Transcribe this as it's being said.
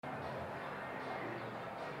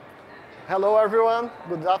Hello everyone,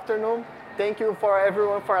 good afternoon. Thank you for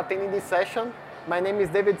everyone for attending this session. My name is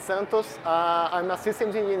David Santos. I'm a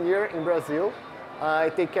systems engineer in Brazil. I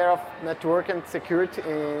take care of network and security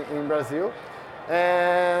in Brazil.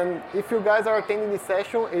 And if you guys are attending this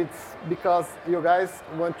session, it's because you guys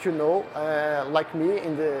want to know, like me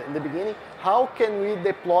in the beginning, how can we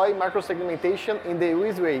deploy micro-segmentation in the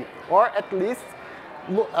easy way, or at least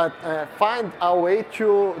find a way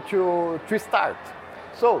to start.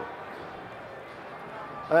 So,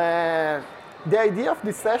 the idea of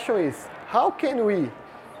this session is how can we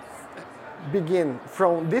begin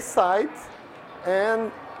from this side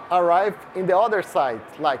and arrive in the other side?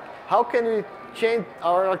 Like, how can we change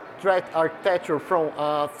our architecture from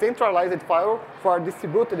a centralized firewall for a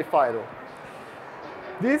distributed firewall?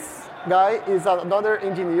 This guy is another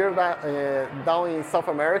engineer down in South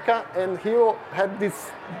America, and he had this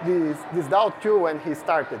doubt too when he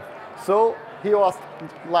started. So he was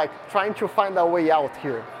like trying to find a way out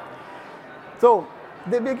here. So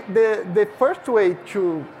the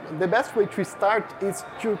best way to start is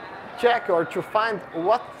to check or to find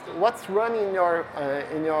what's running in your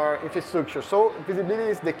infrastructure. So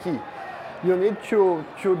visibility is the key. You need to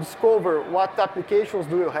discover what applications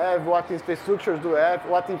do you have, what infrastructures do you have,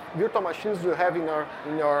 what virtual machines do you have in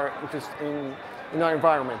your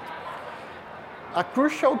environment. A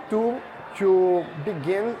crucial tool to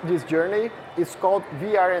begin this journey is called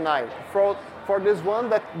VRNI. For this one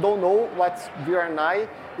that don't know what's VRNI,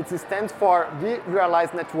 it stands for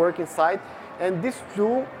Visualized Networking Site, and this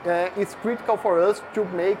tool is critical for us to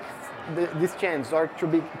make this change or to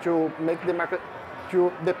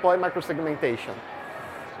deploy micro-segmentation.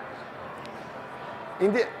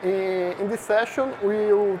 In this session,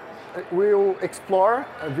 we will explore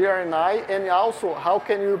VRNI and also how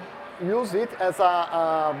can you use it as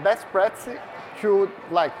a best practice to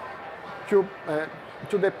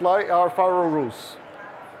deploy our firewall rules.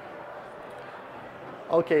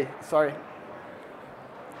 Okay, sorry.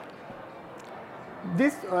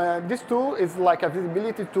 This tool is like a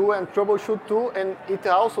visibility tool and troubleshoot tool, and it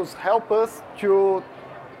also helps us to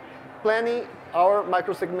planning our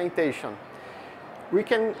micro-segmentation. We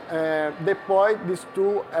can deploy this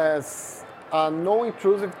tool as a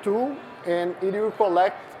non-intrusive tool, and it will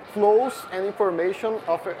collect flows and information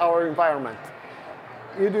of our environment.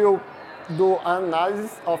 It will do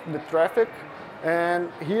analysis of the traffic,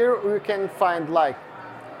 and here we can find like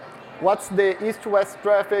what's the east-west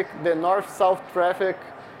traffic, the north-south traffic,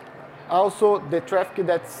 also the traffic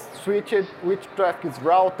that's switched, which traffic is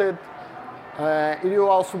routed. It will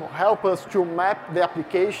also help us to map the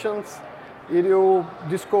applications. It will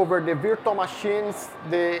discover the virtual machines,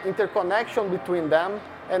 the interconnection between them,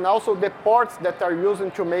 and also the ports that are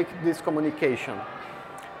used to make this communication.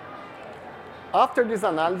 After this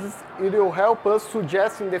analysis, it will help us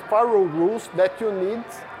suggesting the firewall rules that you need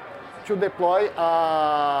to deploy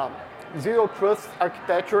a zero trust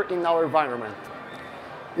architecture in our environment.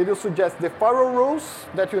 It will suggest the firewall rules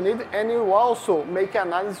that you need, and it will also make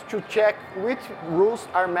analysis to check which rules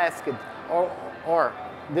are masked, or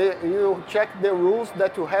you will check the rules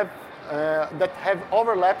that you have that have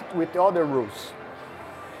overlapped with the other rules.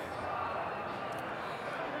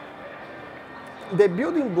 The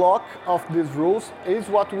building block of these rules is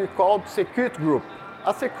what we call security group.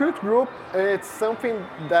 A security group is something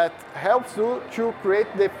that helps you to create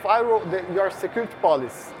the firewall, your security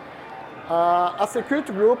policy. A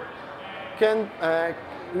security group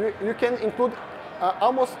you can include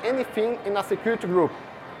almost anything in a security group.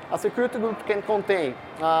 A security group can contain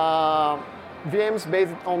VMs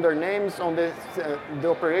based on their names, on the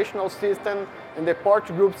operational system, and the port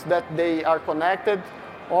groups that they are connected,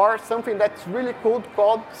 or something that's really cool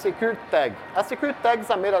called security tag. A security tag is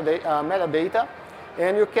a metadata,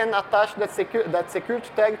 and you can attach that security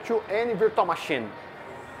tag to any virtual machine.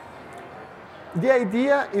 The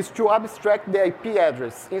idea is to abstract the IP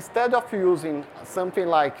address. Instead of using something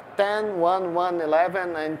like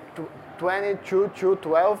 10.1.1.11 and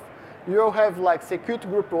 20.2.2.12, you'll have like security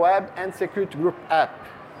group web and security group app.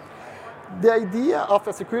 The idea of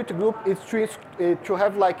a security group is to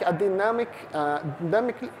have like a dynamically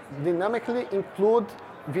include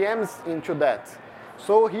VMs into that.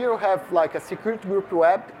 So here you have like a security group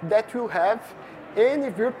web that will have any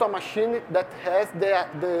virtual machine that has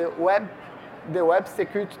the web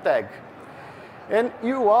security tag. And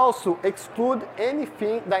you also exclude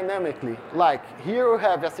anything dynamically. Like here you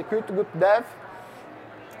have a security group dev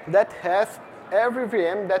that has every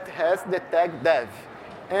VM that has the tag dev.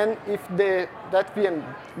 And if that VM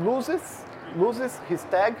loses his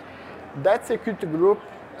tag, that security group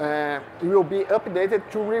will be updated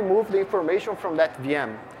to remove the information from that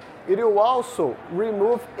VM. It will also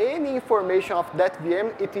remove any information of that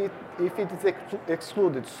VM if it is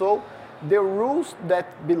excluded. So the rules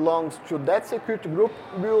that belongs to that security group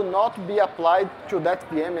will not be applied to that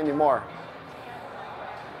VM anymore.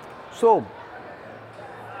 So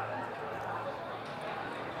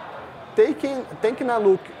taking a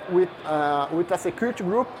look with a security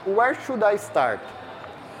group, where should I start?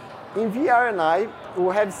 In VRNI,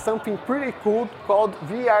 we have something pretty cool called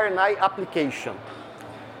VRNI application.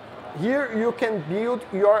 Here you can build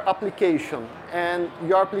your application, and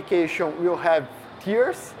your application will have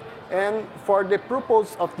tiers, and for the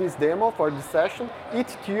purpose of this demo, for this session,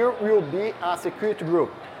 each tier will be a security group.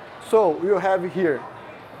 So you have here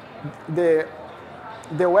the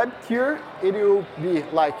web tier. It will be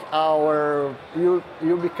like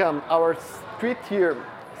you become our 3-tier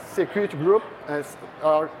security group, as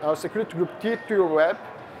our security group tier web.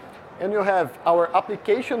 And you have our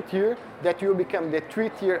application tier that will become the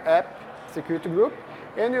 3-tier app security group.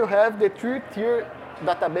 And you have the 3-tier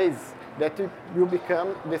database that will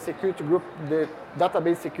become the security group, the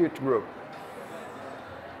database security group.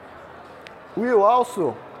 We will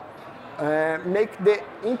also make the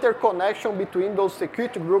interconnection between those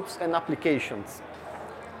security groups and applications.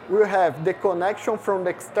 We'll have the connection from the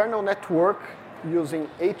external network using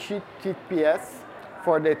HTTPS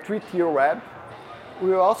for the 3-tier web. We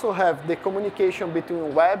will also have the communication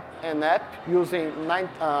between web and app using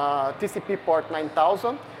TCP port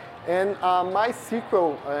 9000 and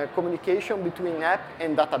MySQL communication between app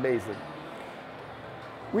and database.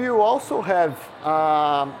 We will also have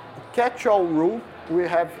catch-all rule. We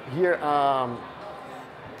have here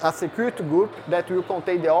a security group that will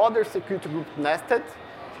contain the other security group nested.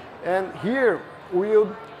 And here we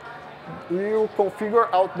will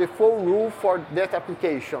configure out the full rule for that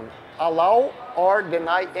application. Allow or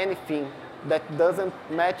deny anything that doesn't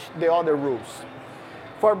match the other rules.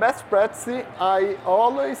 For best practice, I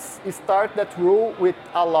always start that rule with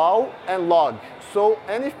allow and log. So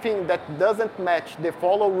anything that doesn't match the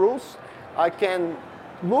follow rules, I can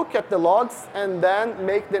look at the logs and then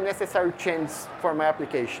make the necessary changes for my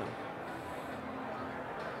application.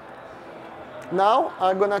 Now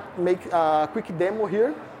I'm gonna make a quick demo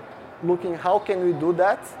here, looking how can we do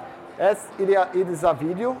that. As it is a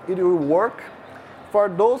video, it will work. For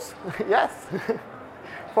those, yes,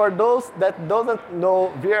 for those that doesn't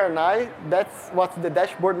know VRNI, that's what the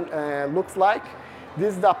dashboard looks like.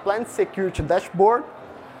 This is the plant security dashboard.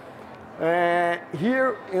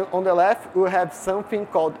 Here on the left, we have something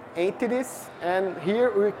called entities, and here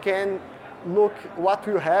we can look what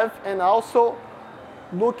we have and also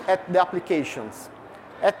look at the applications.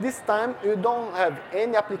 At this time, we don't have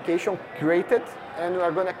any application created, and we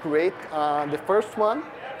are going to create the first one.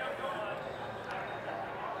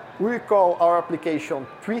 We call our application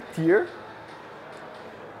 3-tier,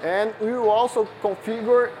 and we will also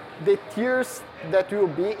configure the tiers that will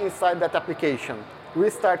be inside that application.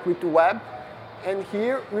 We start with web, and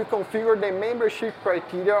here we configure the membership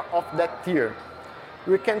criteria of that tier.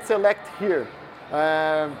 We can select here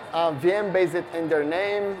a VM based in their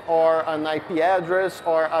name, or an IP address,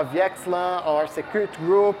 or a VXLAN, or security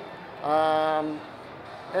group,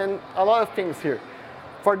 and a lot of things here.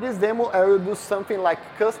 For this demo, I will do something like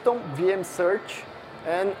custom VM search,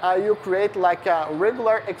 and I will create like a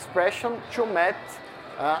regular expression to match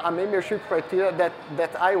a membership criteria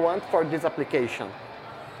that I want for this application.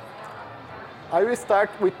 I will start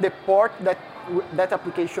with the port that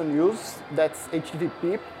application uses, that's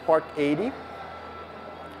HTTP port 80.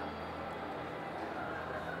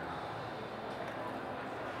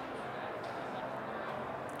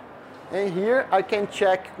 And here I can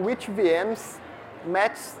check which VMs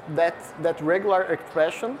match that regular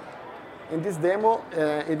expression. In this demo,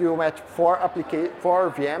 it will match 4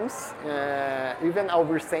 VMs. Even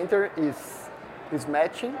our center is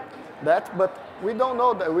matching that, but we don't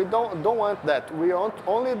know that. We don't want that. We want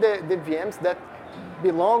only the VMs that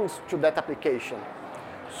belongs to that application.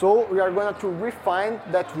 So we are going to refine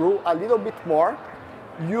that rule a little bit more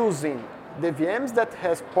using the VMs that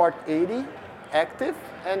has port 80 active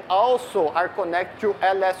and also are connected to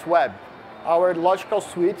LS Web, our logical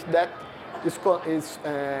switch that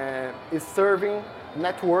is serving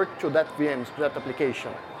network to that VMs, to that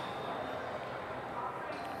application.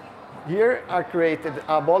 Here I created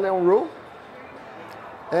a Boolean rule,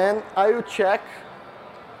 and I will check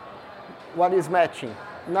what is matching.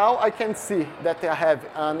 Now I can see that I have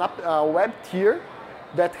a web tier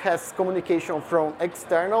that has communication from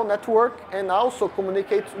external network and also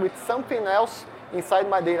communicates with something else inside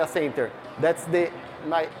my data center. That's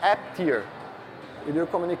my app tier. It will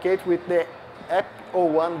communicate with the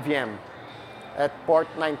app01 VM at port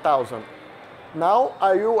 9000. Now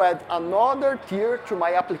I will add another tier to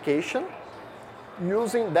my application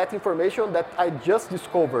using that information that I just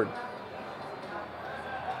discovered.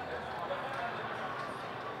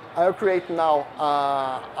 I'll create now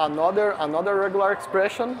another regular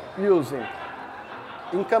expression using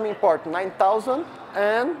incoming port 9000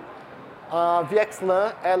 and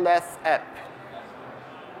VXLAN LS app.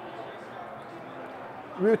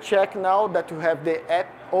 We'll check now that we have the app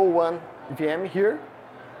 01 VM here.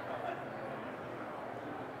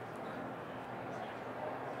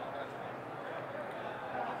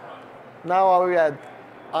 Now I will add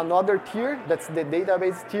another tier, that's the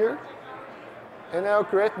database tier. And I'll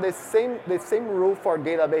create the same rule for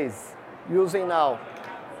database using now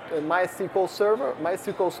the MySQL server,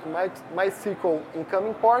 MySQL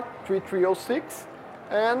incoming port 3306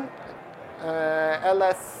 and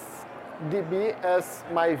LSDB as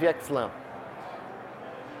my VXLAN.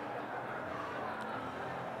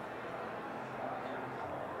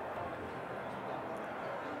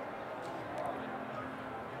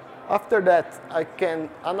 After that, I can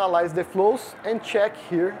analyze the flows and check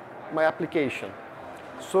here my application.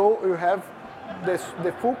 So you have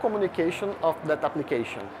the full communication of that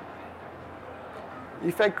application.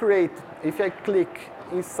 If I click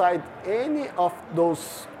inside any of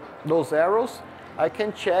those arrows, I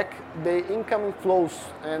can check the incoming flows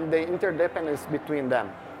and the interdependence between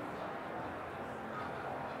them.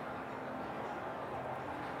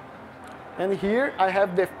 And here I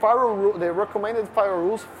have the recommended firewall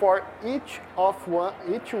rules for each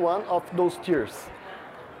one of those tiers.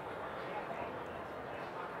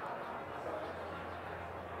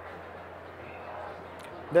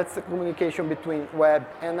 That's the communication between web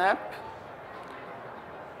and app.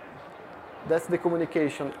 That's the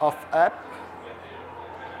communication of app.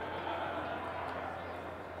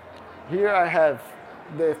 Here I have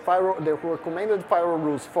the recommended firewall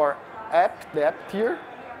rules for app, the app tier.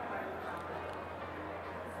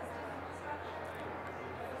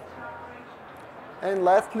 And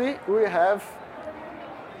lastly, we have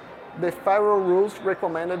the firewall rules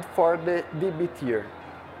recommended for the DB tier.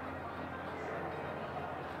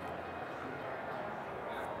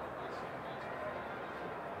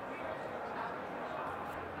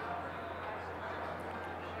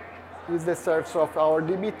 Is the service of our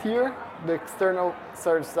DB tier, the external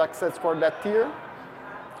service access for that tier,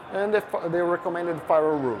 and the recommended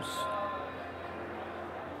firewall rules.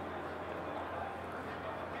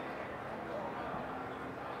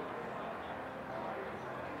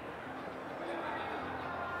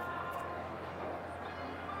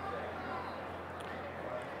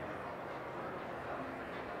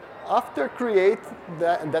 After create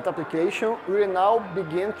that application, we will now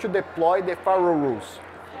begin to deploy the firewall rules.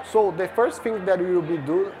 So the first thing that we will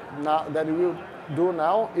do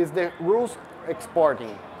now is the rules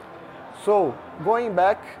exporting. So going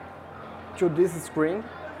back to this screen,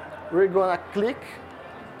 we're gonna click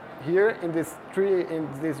here in this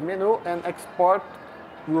menu and export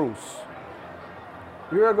rules.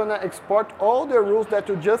 We are gonna export all the rules that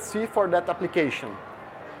you just see for that application.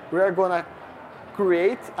 We are gonna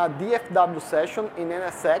create a DFW session in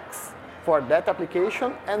NSX for that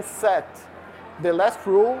application and set the last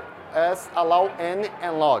rule as allow any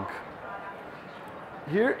and log.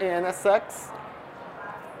 Here in NSX,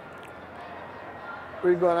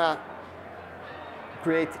 we're gonna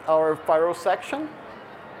create our firewall section.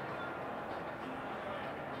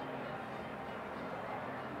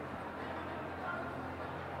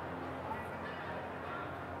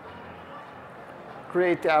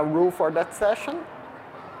 Create a rule for that session.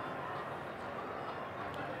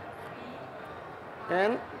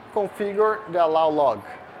 And configure the allow log.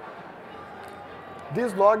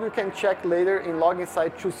 This log you can check later in log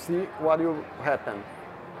insight to see what will happen.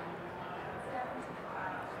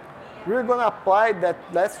 We're going to apply that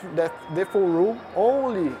default rule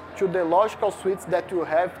only to the logical suites that you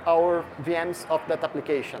have our VMs of that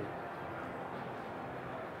application.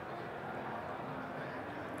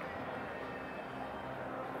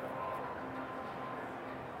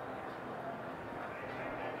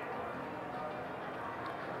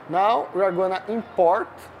 Now we are going to import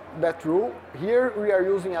that rule. Here we are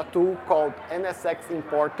using a tool called NSX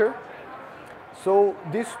Importer. So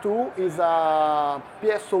this tool is a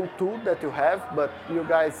PSO tool that you have, but you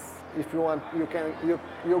guys, if you want,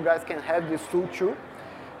 you guys can have this tool too.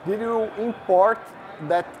 It will import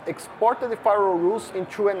that exported firewall rules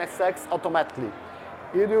into NSX automatically.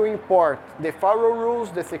 It will import the firewall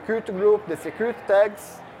rules, the security group, the security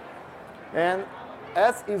tags, and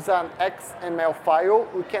as is an XML file,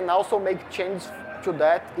 we can also make changes to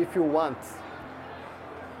that if you want.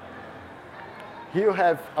 Here you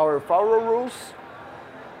have our firewall rules.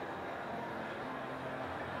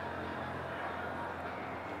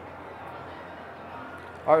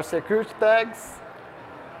 our security tags.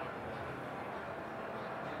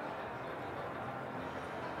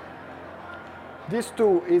 This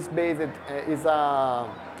tool is a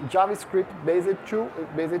JavaScript-based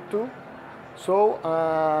tool. So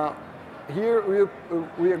here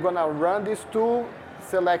we are gonna run this tool,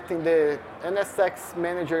 selecting the NSX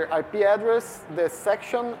manager IP address, the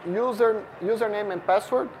section, username and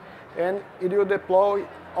password, and it will deploy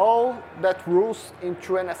all that rules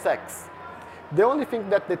into NSX. The only thing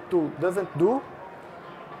that the tool doesn't do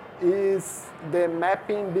is the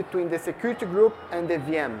mapping between the security group and the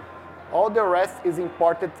VM. All the rest is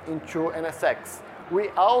imported into NSX. We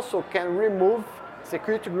also can remove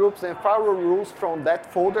security groups and firewall rules from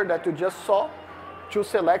that folder that you just saw to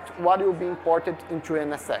select what will be imported into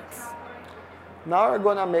NSX. Now we're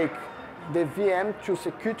gonna make the VM to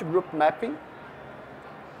security group mapping.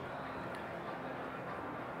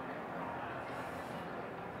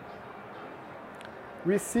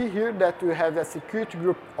 We see here that we have a security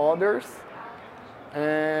group others,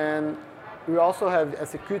 and we also have a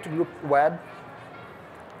security group web.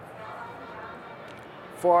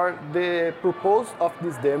 For the purpose of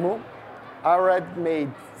this demo, I already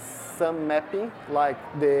made some mapping, like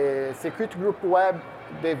the security group web,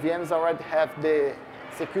 the VMs already have the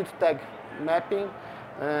security tag mapping,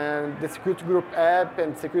 and the security group app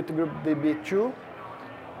and security group DB2.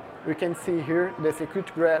 We can see here the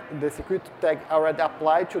security tag already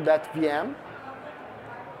applied to that VM.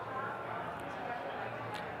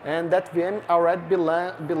 And that VM already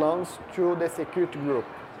belongs to the security group.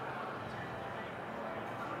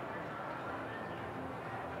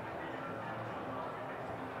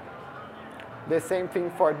 The same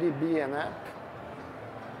thing for DB and app.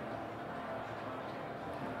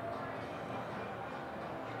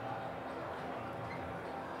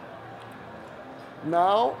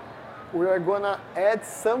 Now we are gonna add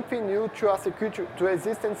something new to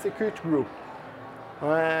existing security group.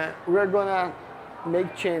 We are gonna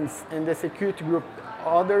make changes in the security group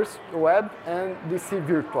others web and DC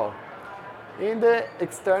virtual. In the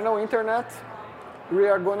external internet, we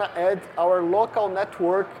are gonna add our local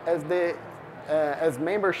network as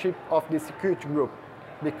membership of the security group,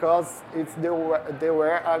 because it's the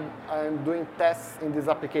where I'm doing tests in this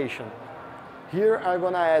application. Here I'm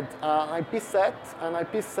gonna add an IP set. An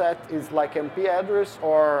IP set is like an IP address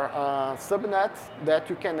or a subnet that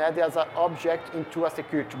you can add as an object into a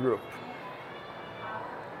security group.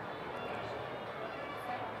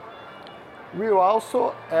 We will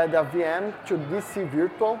also add a VM to DC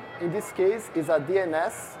virtual. In this case, is a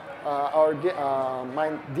DNS,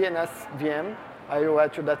 my DNS VM. I will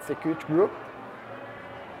add to that security group.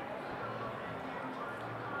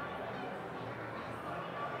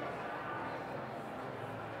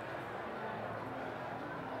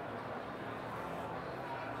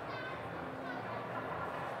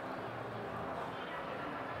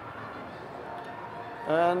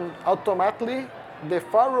 And automatically, the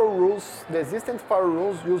firewall rules, the existing firewall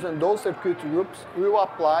rules using those security groups will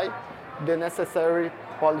apply the necessary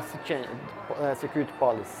policy change, security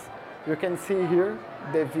policy. You can see here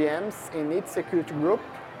the VMs in each security group.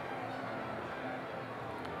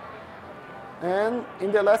 And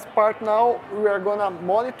in the last part now, we are gonna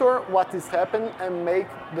monitor what is happening and make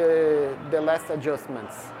the last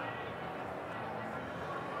adjustments.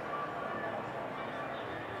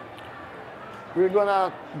 We're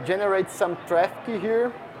gonna generate some traffic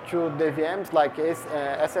here to the VMs, like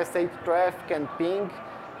SSH traffic and ping,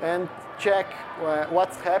 and check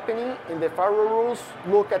what's happening in the firewall rules,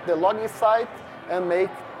 look at the login site, and make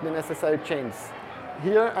the necessary changes.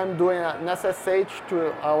 Here I'm doing an SSH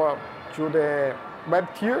to the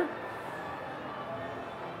web tier.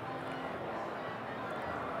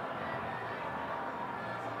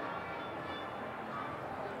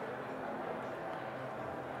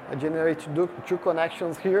 I generate two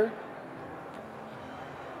connections here.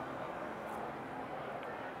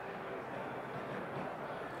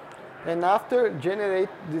 And after generate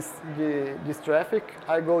this traffic,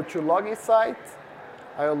 I go to login site.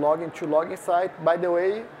 I will log into login site. By the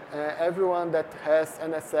way, everyone that has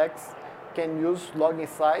NSX can use login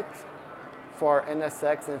site for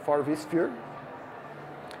NSX and for vSphere.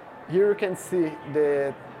 Here you can see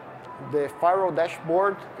the firewall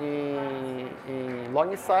dashboard in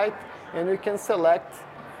login site, and we can select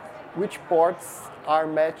which ports are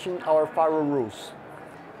matching our firewall rules.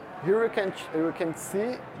 Here we can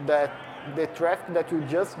see that the traffic that we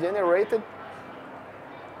just generated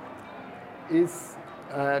is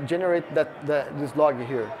this log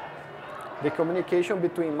here. The communication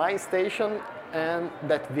between my station and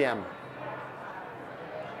that VM.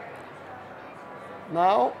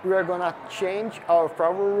 Now we are gonna change our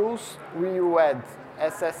firewall rules. We will add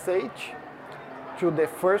SSH to the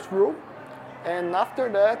first rule, and after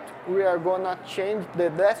that we are gonna change the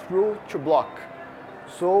last rule to block.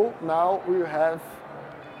 So now we have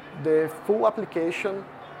the full application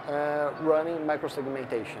running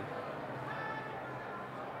micro-segmentation.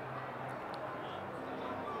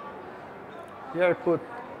 Here I put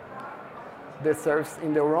the service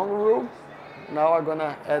in the wrong rule. Now I'm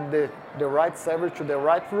gonna add the right server to the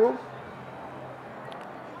right rule,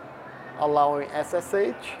 allowing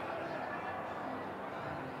SSH.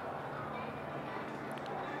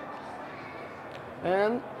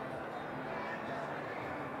 And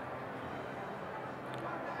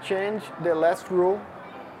change the last rule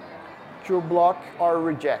to block or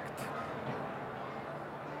reject.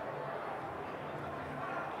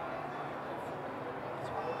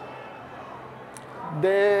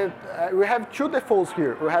 We have two defaults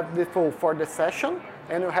here. We have the default for the session,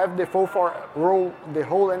 and we have the default for the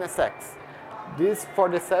whole NSX. This for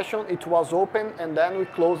the session, it was open, and then we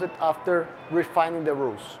close it after refining the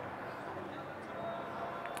rules.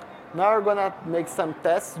 Now we're gonna make some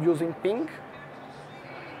tests using ping,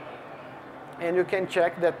 and you can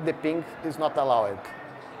check that the ping is not allowed.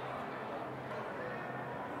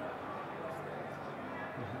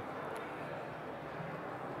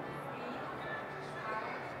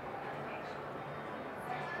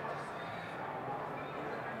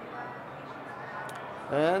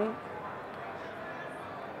 And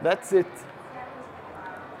that's it.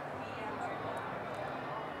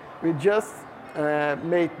 We just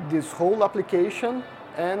made this whole application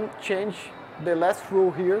and change the last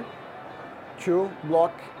rule here to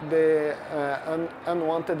block the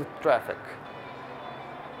unwanted traffic.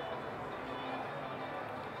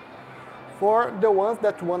 For the ones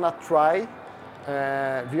that want to try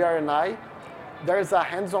VRNI, there is a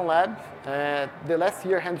hands-on lab. The last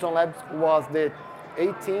year hands-on lab was the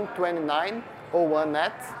 182901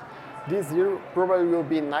 net. This year probably will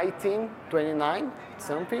be 1929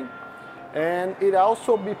 something. And it's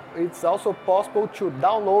also possible to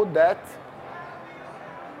download that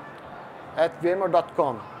at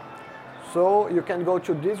VMworld.com. So you can go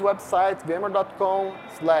to this website,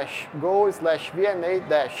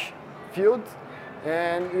 VMworld.com/go/VNA-field,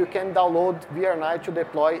 and you can download VRNI to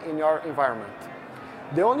deploy in your environment.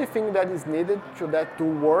 The only thing that is needed to that to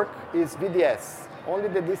work is VDS, only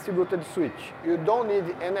the distributed switch. You don't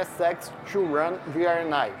need NSX to run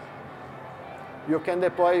VRNI. You can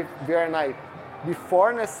deploy VRNI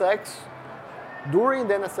before NSX, during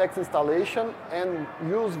the NSX installation, and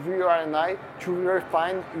use VRNI to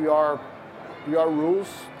refine your rules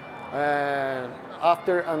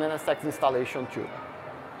after an NSX installation too.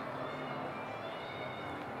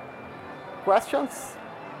 Questions?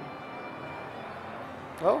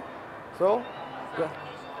 No? So? Yeah.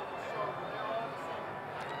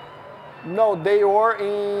 No, they were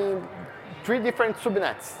in 3 different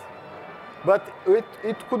subnets. But it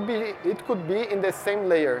could be in the same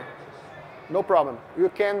layer. No problem. You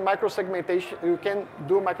can micro-segmentation. You can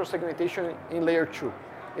do micro-segmentation in layer 2.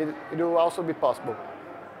 It will also be possible.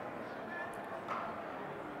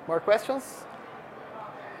 More questions?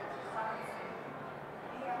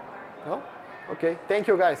 No? Okay. Thank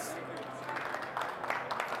you, guys.